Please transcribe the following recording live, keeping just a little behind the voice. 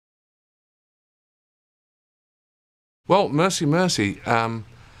Well, Mercy Mercy,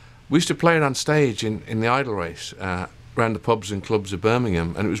 we used to play it on stage in the idle race around the pubs and clubs of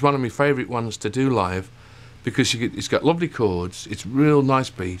Birmingham, and it was one of my favourite ones to do live because it's got lovely chords, it's real nice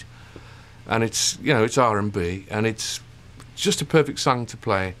beat, and it's, you know, it's R&B, and it's just a perfect song to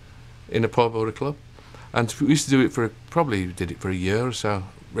play in a pub or a club. And we used to do it probably did it for a year or so,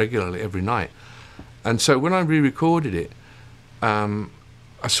 regularly every night. And so when I re-recorded it,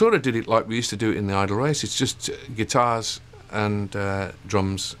 I sort of did it like we used to do it in the idle race. It's just guitars and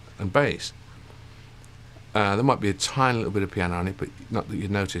drums and bass. There might be a tiny little bit of piano on it, but not that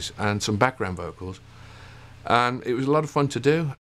you'd notice, and some background vocals. And it was a lot of fun to do.